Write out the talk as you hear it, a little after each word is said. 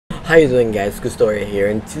How you doing, guys? Good Story here,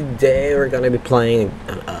 and today we're gonna be playing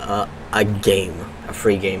a game, a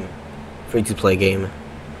free game, free to play game.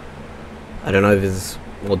 I don't know if it's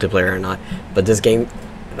multiplayer or not, but this game,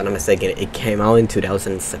 if I'm not mistaken, it came out in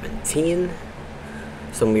 2017.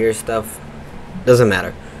 Some weird stuff. Doesn't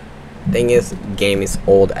matter. Thing is, game is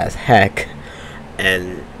old as heck,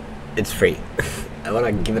 and it's free. I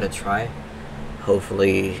wanna give it a try.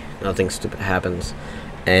 Hopefully, nothing stupid happens,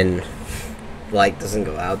 and light doesn't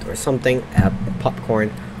go out or something. Have popcorn.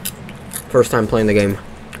 First time playing the game.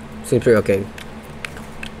 Seems pretty okay.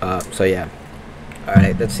 So yeah.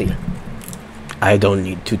 Alright, let's see. I don't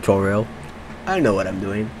need tutorial. I know what I'm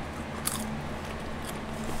doing.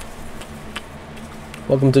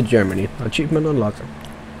 Welcome to Germany. Achievement unlocked.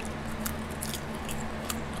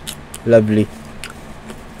 Lovely.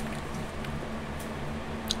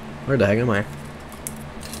 Where the heck am I?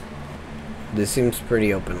 This seems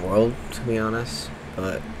pretty open world, to be honest,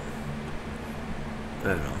 but I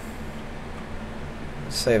don't know.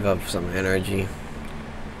 Save up some energy.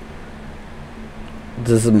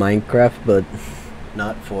 This is Minecraft, but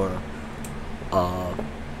not for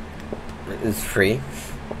it's free.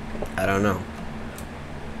 I don't know.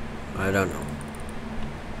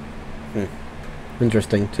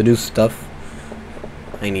 Interesting. To do stuff,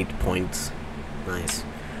 I need points. Nice.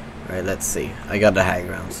 Alright, let's see. I got the high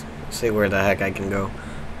grounds. See where the heck I can go.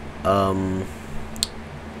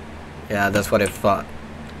 Yeah, that's what I thought.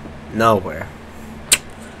 Nowhere.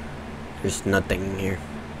 There's nothing here.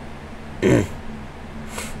 I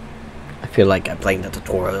feel like I'm playing the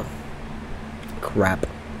tutorial. Crap.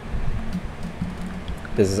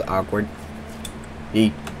 This is awkward.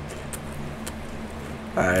 Eat.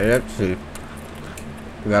 Alright, let's see.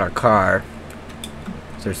 We got our car.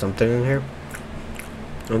 Is there something in here?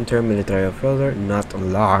 Unturned military filter not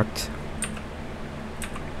unlocked.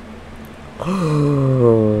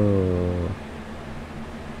 Oh.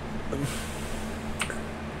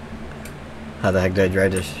 How the heck do I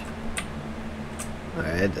drive this?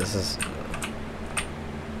 Alright, this is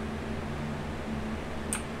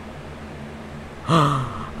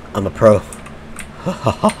I'm a pro.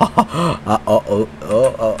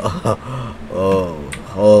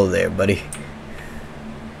 Oh there, buddy.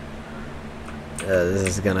 This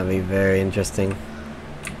is gonna be very interesting.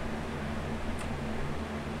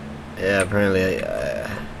 Yeah, apparently,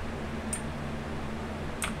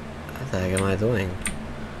 what the heck am I doing?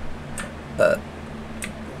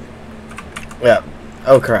 Yeah.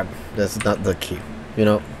 Oh crap, that's not the key. You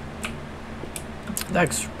know,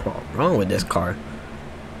 that's wrong with this car.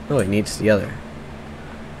 No, it needs the other.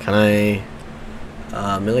 Can I,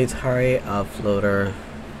 military floater?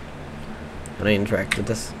 Can I interact with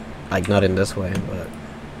this? Like, not in this way, but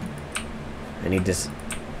I need this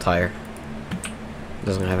tire. It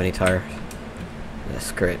doesn't have any tire.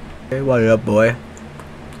 That's great. Hey, what up, boy?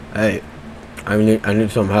 Hey, I need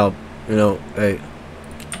some help. You know, hey.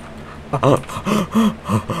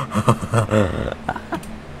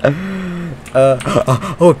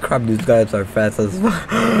 Oh crap! These guys are fast as.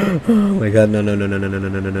 Oh my god! No!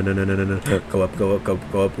 Go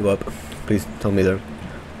up! Please tell me they're.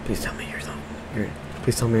 Please tell me you're.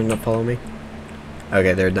 Please tell me you're not following me.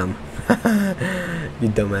 Okay, they're dumb. You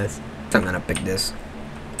dumbass. I'm gonna pick this.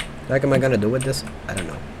 What am I gonna do with this? I don't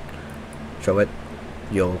know. Show it.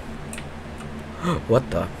 Yo. What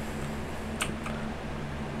the?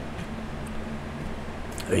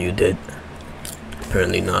 Are you dead?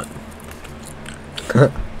 Apparently not.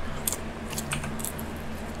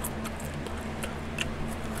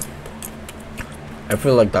 I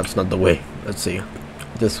feel like that's not the way. Let's see.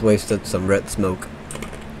 Just wasted some red smoke.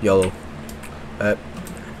 Yellow. That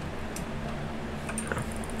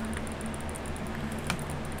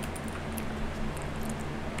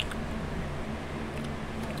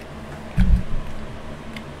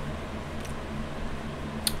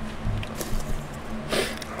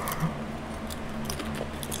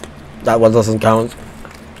one doesn't count.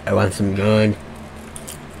 I want some gun.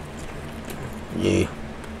 Yeah.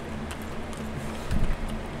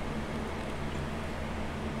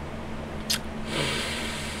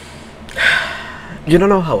 You don't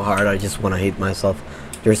know how hard I just want to hate myself.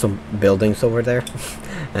 There's some buildings over there,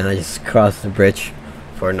 and I just crossed the bridge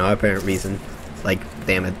for no apparent reason. Like,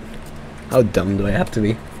 damn it. How dumb do I have to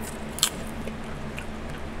be?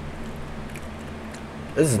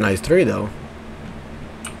 This is a nice tree, though.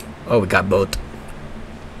 Oh, we got boat.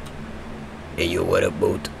 Hey, you, what a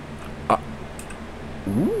boat?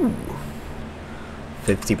 Ooh.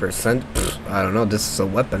 50%? I don't know, this is a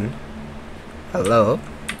weapon. Hello?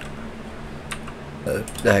 The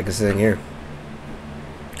heck is in here?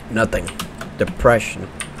 Nothing. Depression.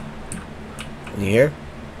 You hear?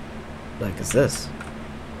 Like, is this?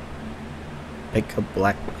 Pick a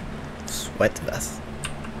black sweat vest.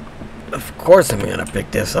 Of course I'm gonna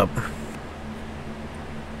pick this up.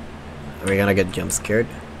 Are we gonna get jump scared?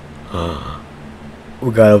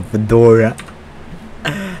 We got a fedora.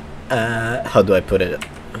 How do I put it?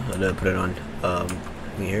 How do I put it on?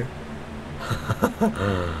 Here.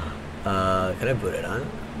 Can I put it on?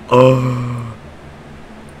 Oh,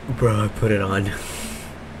 bro, I put it on.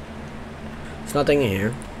 There's nothing in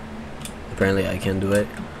here. Apparently, I can do it.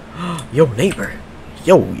 Yo, neighbor.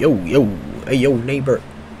 Yo. Hey, yo, neighbor.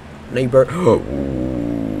 Neighbor.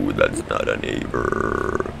 Oh, that's not a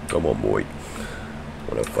neighbor. Come on, boy.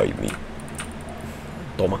 Wanna fight me?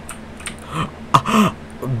 Toma.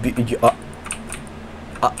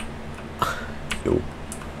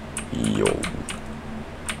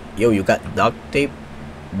 Yo, you got duct tape?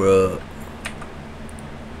 Bruh.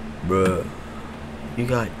 You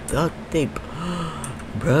got duct tape.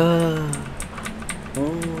 Bruh.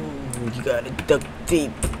 You got a duct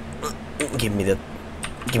tape. Give me the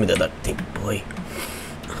duct tape, boy.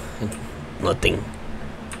 Nothing.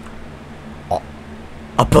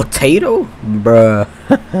 A potato? Bruh.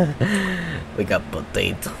 We got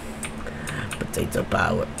potato. Potato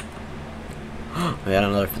power. We got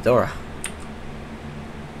another fedora.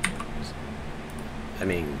 I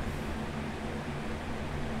mean,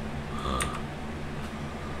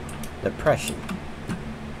 depression.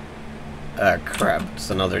 Ah, crap! It's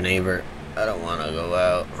another neighbor. I don't want to go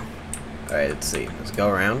out. All right, let's see. Let's go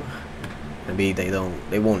around. Maybe they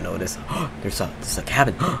won't notice. There's a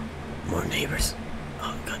cabin. More neighbors.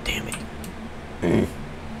 Oh, god damn it!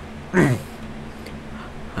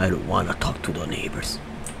 I don't want to talk to the neighbors.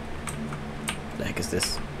 The heck is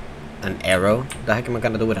this? An arrow? The heck am I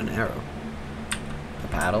gonna do with an arrow? A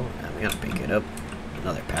paddle? I'm gonna pick it up.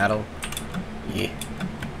 Another paddle. Yeah.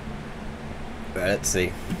 Alright, let's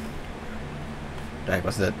see. The heck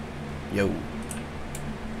was that? Yo.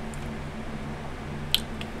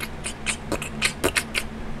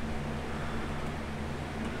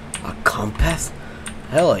 A compass?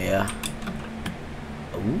 Hell yeah.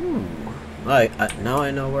 Ooh. Now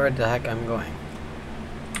I know where the heck I'm going.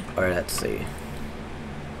 Alright, let's see.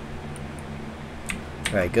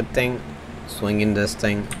 Alright, good thing swinging this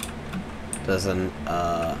thing doesn't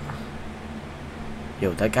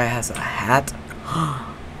yo, that guy has a hat.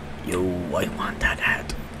 Yo, I want that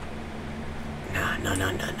hat. Nah.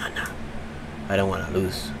 I don't wanna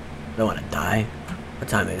lose. I don't wanna die. What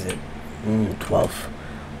time is it? 12.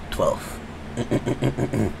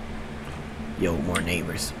 Yo, more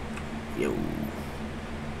neighbors. Yo.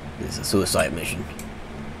 This is a suicide mission.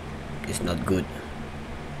 It's not good.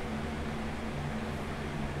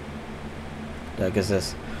 I guess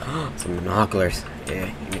this. Some binoculars. Yeah,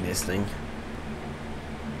 give me this thing.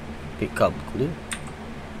 Pick up glue.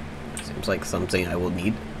 Seems like something I will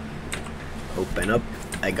need. Open up.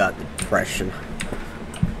 I got depression.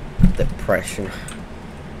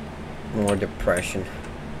 More depression.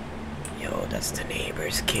 Yo, that's the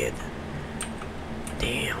neighbor's kid.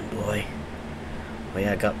 Damn, boy. Oh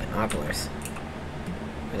yeah, I got binoculars.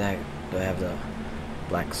 Where do I have the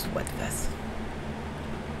black sweat vest?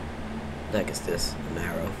 What the heck is this? An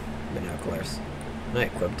arrow. Binoculars. Can I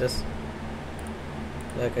equip this?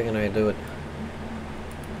 What the heck can I do it?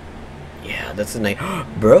 Yeah, that's the name.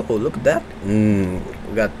 Bro, look at that.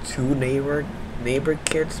 We got two neighbor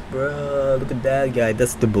kids, bro. Look at that guy.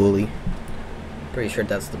 That's the bully. Pretty sure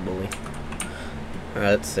that's the bully.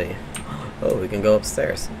 Alright, let's see. Oh, we can go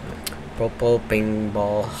upstairs. Purple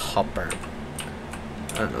paintball hopper.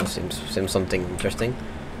 I don't know, seems something interesting.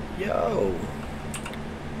 Yo,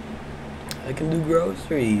 I can do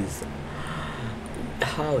groceries.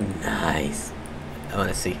 How nice. I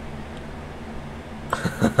wanna see.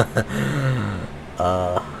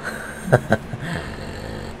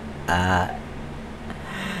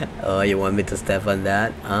 Oh, you want me to step on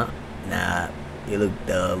that? Huh? Nah, you look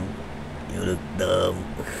dumb.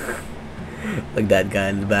 Like that guy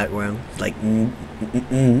in the background. It's like,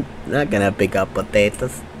 not gonna pick up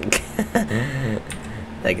potatoes.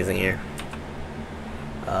 That isn't here.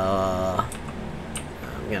 I'm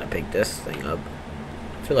gonna pick this thing up.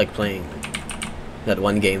 I feel like playing that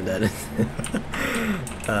one game that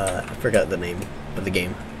I forgot the name of the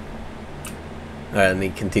game. Alright, let me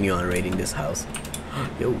continue on raiding this house.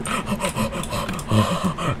 Yo.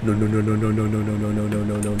 No. No.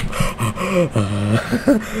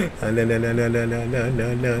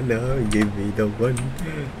 Give me the one.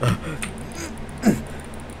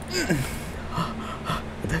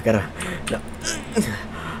 No.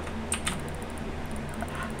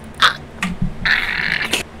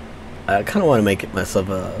 I kind of want to make it myself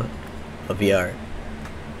a VR.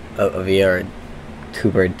 a VR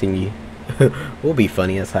two-bird thingy. Will be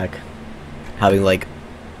funny as heck. Having like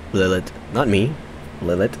Lilith, not me,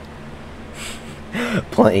 Lilith,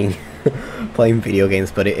 playing playing video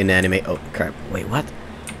games, but in anime. Oh crap! Wait, what?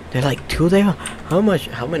 They're like 2 there? How much?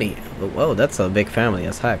 How many? Whoa, that's a big family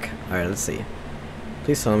as heck. All right, let's see.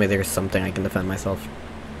 Please tell me there's something I can defend myself.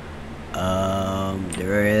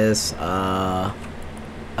 There is a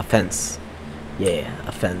fence. Yeah,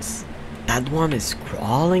 a fence. That one is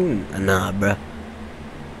crawling? Nah, bruh.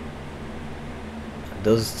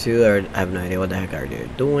 Those two are, I have no idea what the heck are they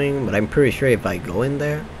doing, but I'm pretty sure if I go in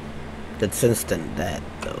there, that's instant death,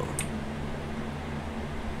 though.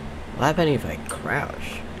 What happens if I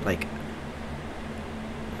crouch? Like,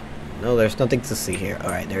 no, there's nothing to see here.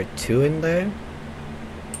 Alright, there are 2 in there.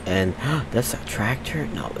 And, that's a tractor?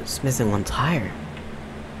 No, it's missing 1 tire.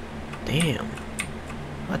 Damn.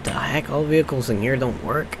 What the heck? All vehicles in here don't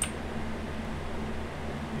work.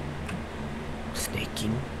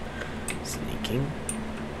 Sneaking. Sneaking.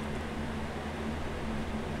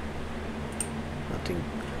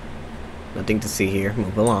 Nothing to see here.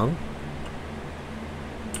 Move along.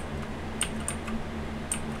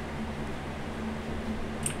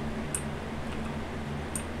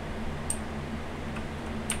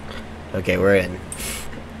 Okay, we're in.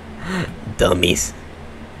 Dummies.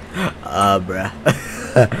 Bruh.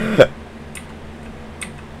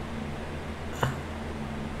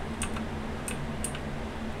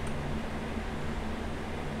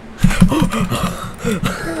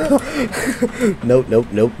 Nope.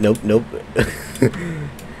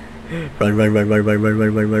 Run. Run.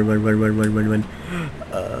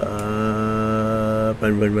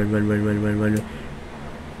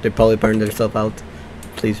 They probably burned themselves out.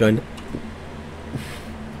 Please run.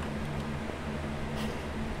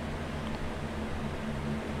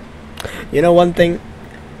 You know one thing?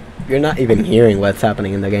 You're not even hearing what's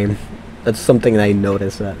happening in the game. That's something that I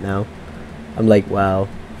noticed that now. I'm like, wow.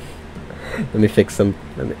 Let me fix some.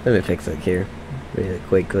 Let me fix it here, really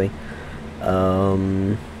quickly.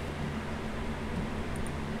 Now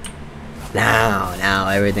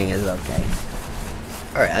everything is okay.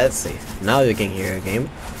 All right, let's see. Now you can hear a game.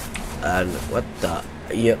 And what the?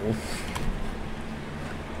 Yeah.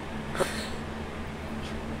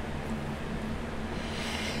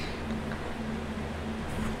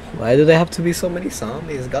 Why do they have to be so many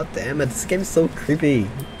zombies? God damn it, this game's so creepy.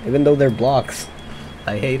 Even though they're blocks.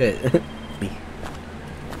 I hate it. Me.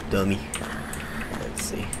 Dummy. Let's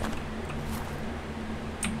see.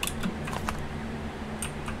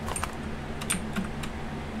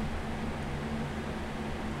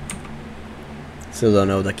 Still don't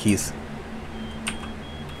know the keys.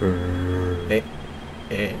 Hey.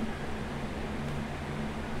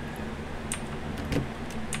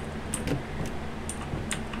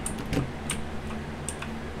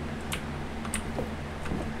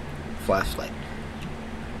 Flashlight.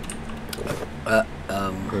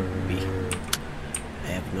 B. I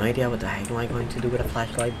have no idea what the heck am I going to do with a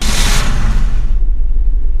flashlight.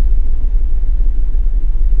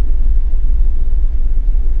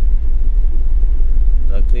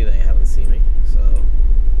 Luckily they haven't seen me, so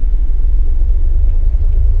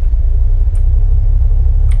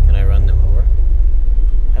can I run them over?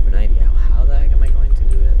 I have no idea how the heck am I going to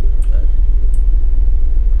do it, but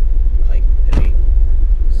like, I mean,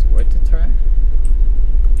 it's worth to try.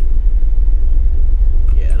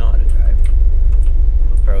 Yeah, I know how to drive.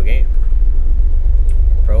 I'm a pro game.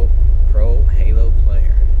 Pro Halo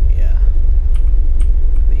player. Yeah.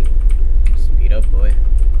 I mean, speed up, boy.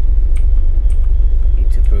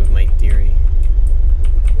 Need to prove my theory.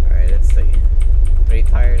 Alright, let's see. 3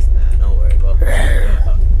 tires? Nah, don't worry about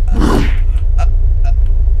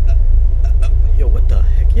Yo, what the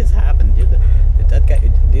heck just happened? Did that guy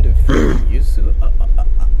did a freaking Yusu?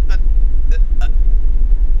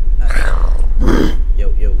 Yo,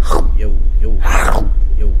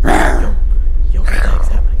 what the heck's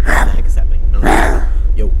happening? What the heck is happening? No.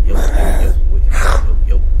 Yo.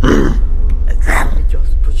 Let's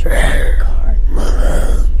just put your in your car.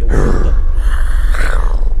 Yo, what the?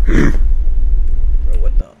 Bro,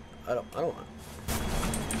 what the? I don't want.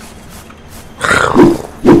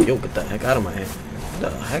 Yo, get the heck out of my head.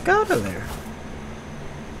 Get the heck out of there.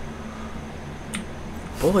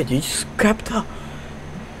 Boy, you just grabbed the.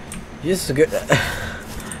 You just get.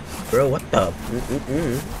 Bro, what the?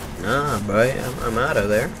 Nah, bro, I'm out of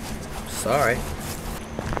there. Sorry.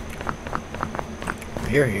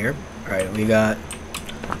 Here. Alright, we got.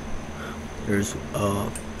 There's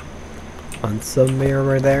on some mirror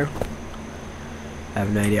right there. I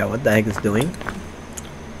have no idea what the heck it's doing.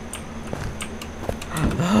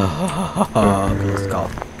 Close call.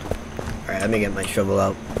 Alright, let me get my shovel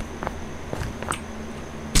out.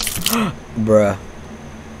 Bruh.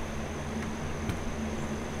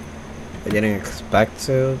 I didn't expect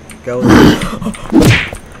to go there.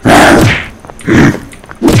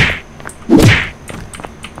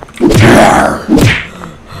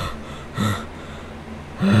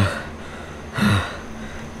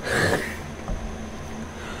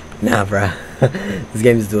 Nah, bruh. This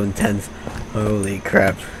game is too intense. Holy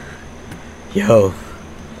crap. Yo.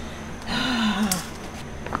 How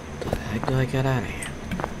the heck do I get out of here?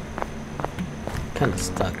 Kinda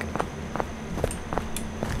stuck.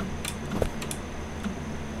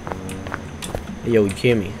 Yo,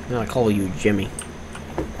 Jimmy. No, I call you Jimmy.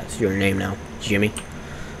 That's your name now. Jimmy.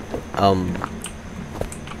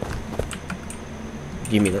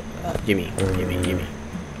 Jimmy. Jimmy.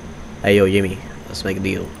 Hey, yo, Jimmy. Let's make a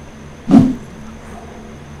deal.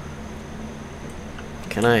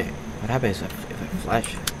 Can I? What happens if I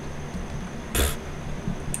flash?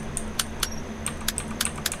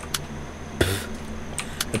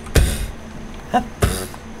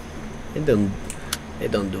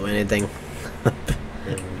 It don't do anything.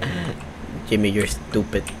 Jimmy, you're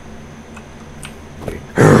stupid.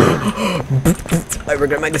 I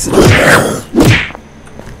regret my decision.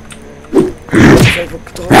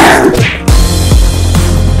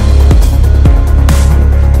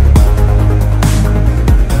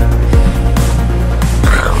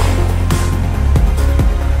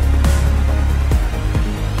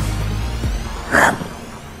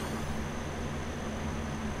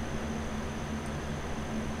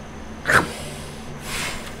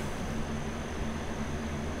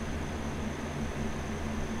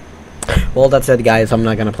 Well, that's it, guys. I'm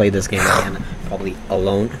not gonna play this game again. Probably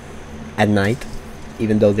alone at night,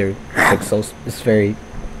 even though they're pixels. It's very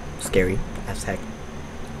scary as heck.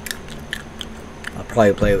 I'll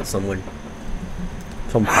probably play with someone,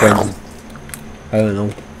 some friends. I don't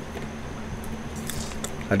know.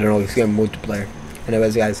 It's game multiplayer.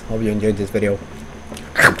 Anyways, guys, hope you enjoyed this video.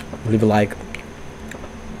 Leave a like.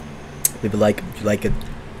 Leave a like if you like it.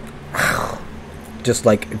 Just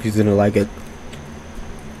like if you didn't like it.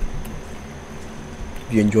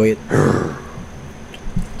 If you enjoy it,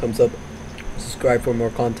 thumbs up, subscribe for more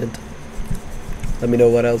content. Let me know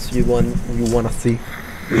what else you wanna see.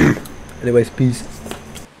 Anyways, peace.